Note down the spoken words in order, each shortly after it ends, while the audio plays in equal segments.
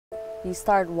You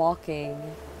start walking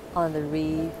on the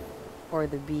reef or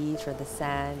the beach or the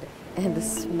sand, and the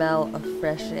smell of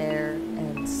fresh air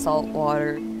and salt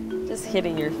water just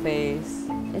hitting your face.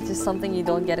 It's just something you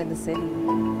don't get in the city.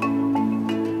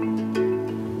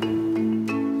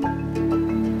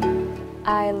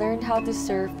 I learned how to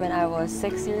surf when I was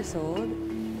 6 years old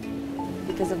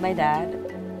because of my dad.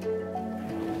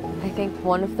 I think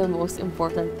one of the most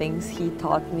important things he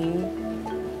taught me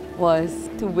was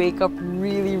to wake up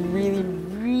really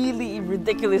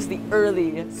ridiculously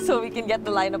early so we can get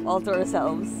the lineup all to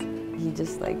ourselves. He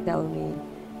just tell me,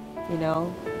 you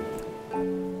know,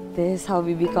 this is how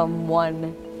we become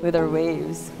one with our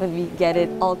waves, when we get it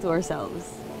all to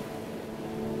ourselves.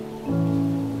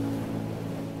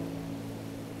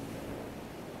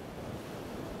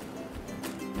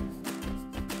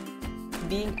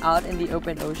 Being out in the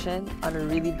open ocean on a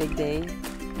really big day,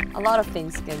 a lot of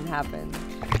things can happen.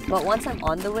 But once I'm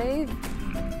on the wave,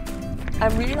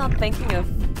 I'm really not thinking of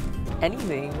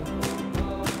anything.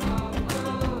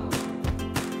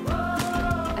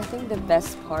 I think the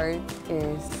best part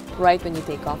is right when you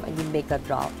take off and you make that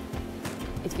drop.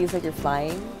 It feels like you're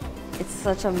flying. It's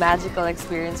such a magical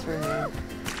experience for me.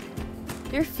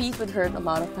 Your feet would hurt a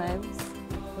lot of times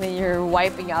when you're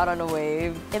wiping out on a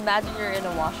wave. Imagine you're in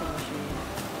a washing machine.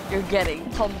 You're getting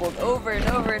tumbled over and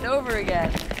over and over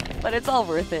again. But it's all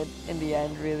worth it in the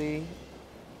end, really.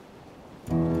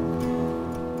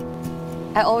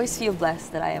 I always feel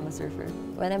blessed that I am a surfer.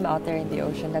 When I'm out there in the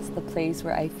ocean, that's the place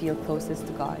where I feel closest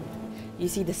to God. You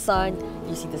see the sun,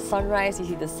 you see the sunrise, you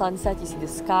see the sunset, you see the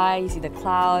sky, you see the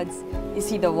clouds, you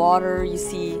see the water, you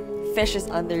see fishes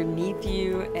underneath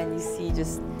you, and you see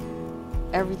just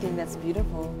everything that's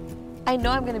beautiful. I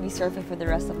know I'm gonna be surfing for the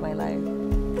rest of my life.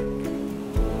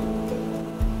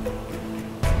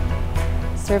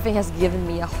 Surfing has given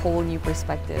me a whole new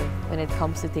perspective when it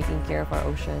comes to taking care of our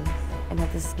oceans. And it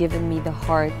has given me the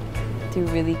heart to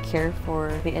really care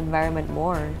for the environment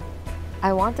more.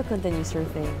 I want to continue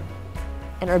surfing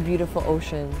in our beautiful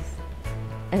oceans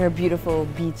and our beautiful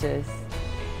beaches.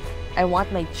 I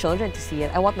want my children to see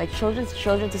it. I want my children's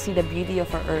children to see the beauty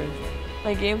of our earth.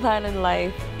 My game plan in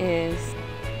life is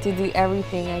to do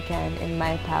everything I can in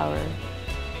my power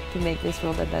to make this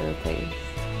world a better place.